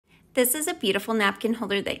This is a beautiful napkin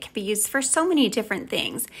holder that can be used for so many different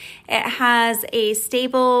things. It has a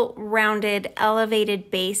stable, rounded, elevated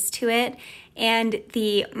base to it, and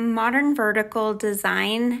the modern vertical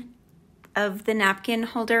design of the napkin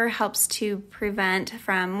holder helps to prevent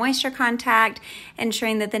from moisture contact,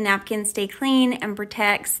 ensuring that the napkins stay clean and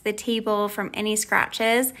protects the table from any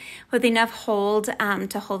scratches with enough hold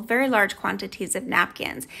to hold very large quantities of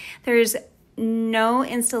napkins. There's no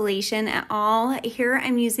installation at all. Here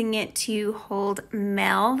I'm using it to hold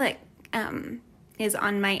mail that is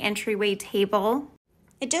on my entryway table.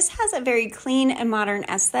 It just has a very clean and modern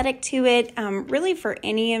aesthetic to it, really for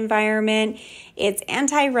any environment. It's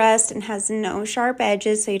anti-rust and has no sharp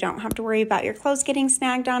edges, so you don't have to worry about your clothes getting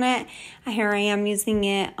snagged on it. Here I am using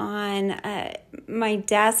it on my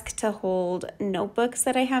desk to hold notebooks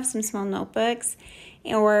that I have, some small notebooks,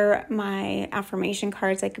 or my affirmation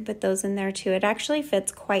cards. I could put those in there too. It actually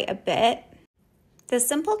fits quite a bit. The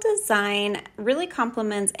simple design really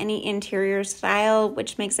complements any interior style,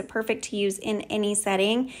 which makes it perfect to use in any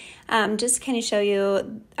setting. Just to kind of show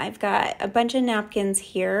you, I've got a bunch of napkins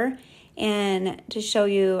here, and to show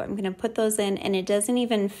you, I'm going to put those in, and it doesn't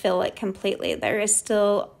even fill it completely. There is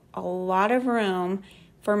still a lot of room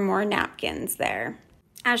for more napkins there.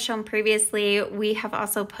 As shown previously, we have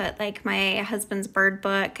also put like my husband's bird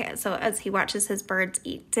book. So as he watches his birds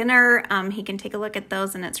eat dinner, he can take a look at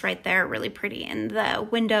those, and it's right there really pretty in the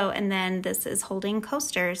window. And then this is holding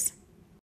coasters.